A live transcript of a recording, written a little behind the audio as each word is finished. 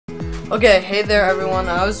Okay, hey there everyone.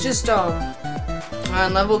 I was just on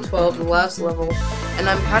level 12, the last level, and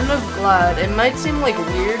I'm kind of glad. It might seem like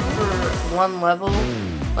weird for one level.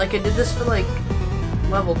 Like I did this for like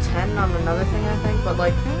level 10 on another thing, I think, but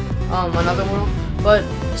like another world. But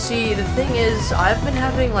see, the thing is, I've been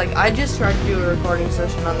having like I just tried to do a recording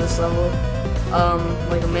session on this level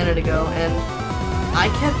like a minute ago, and I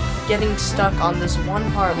kept getting stuck on this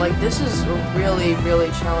one part. Like this is a really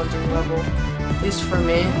challenging level, at least for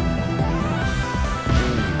me.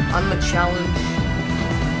 I'm a challenge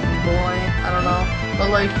boy, I don't know, but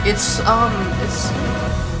like it's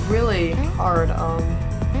really hard.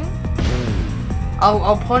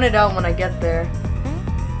 I'll point it out when I get there.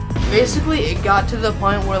 Basically, it got to the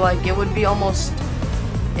point where like it'd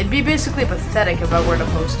be basically pathetic if I were to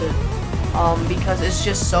post it, because it's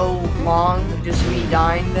just so long, just me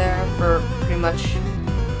dying there for pretty much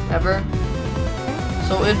ever.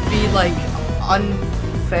 So it'd be like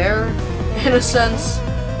unfair in a sense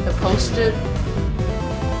to post it. I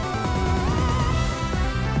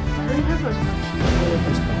didn't have as much trouble with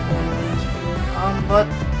this before, but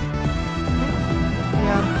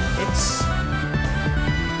yeah, it's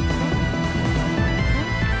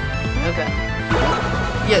okay.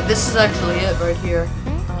 Yeah, this is actually it right here.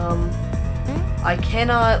 I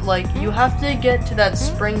cannot, like, you have to get to that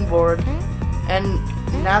springboard and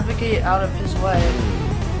navigate out of his way.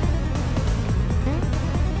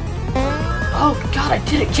 Oh god, I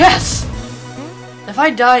did it! Yes! If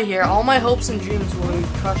I die here, all my hopes and dreams will be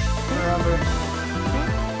crushed forever.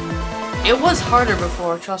 It was harder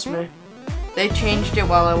before, trust me. They changed it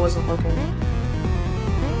while I wasn't looking.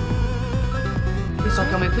 Please don't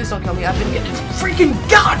kill me, please don't kill me. I've been getting freaking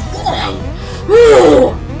god!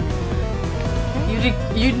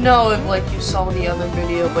 You'd know if like you saw the other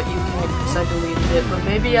video, but you can't because I deleted it. But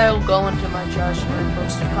maybe I'll go into my trash and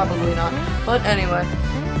post it. Probably not. But anyway.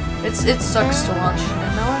 It sucks to watch,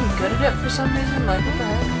 and now I'm good at it for some reason. Like, what the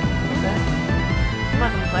heck? Okay. I'm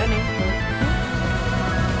not complaining, but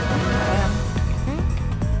I am.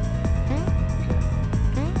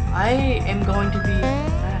 Okay. I am going to be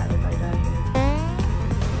mad if I die here.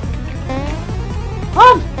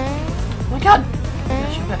 Run! Oh my god!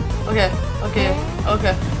 Okay.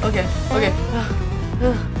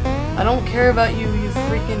 I don't care about you, you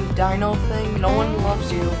freaking dino thing. No one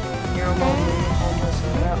loves you. You're lonely.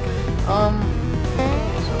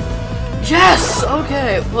 Yes!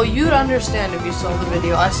 Okay, well you'd understand if you saw the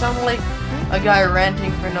video. I sound like a guy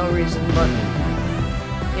ranting for no reason, but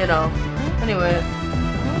you know. Anyway,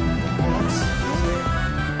 that's easier.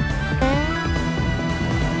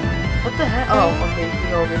 What the heck? Oh, okay, you can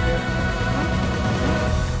go over here.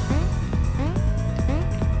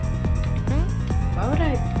 Why would I?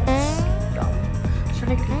 That's dumb. I'm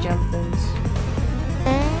trying to get gem things.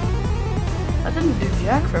 That didn't do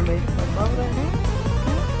jack for me. Like, why would I?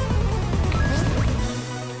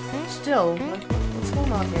 Still, like, what's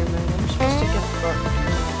going on here, man? I'm supposed to get the button.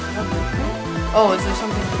 Oh, is there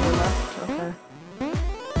something to the left? Okay.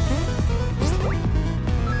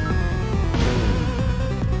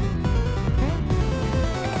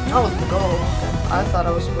 Oh, the goal. Okay. I thought I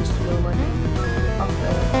was supposed to go, like, up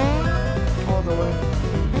there. All the way.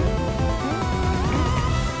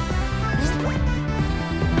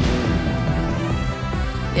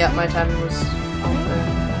 Yeah, my timing was off there.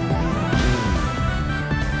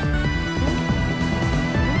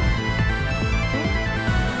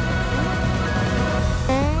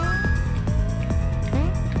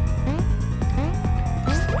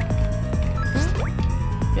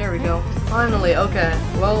 There we go. Finally, okay.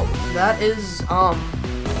 Well, that is the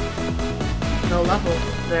level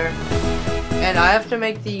there. And I have to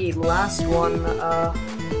make the last one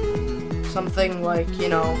something like, you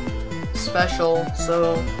know, special,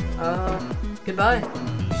 so goodbye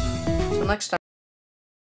till next time.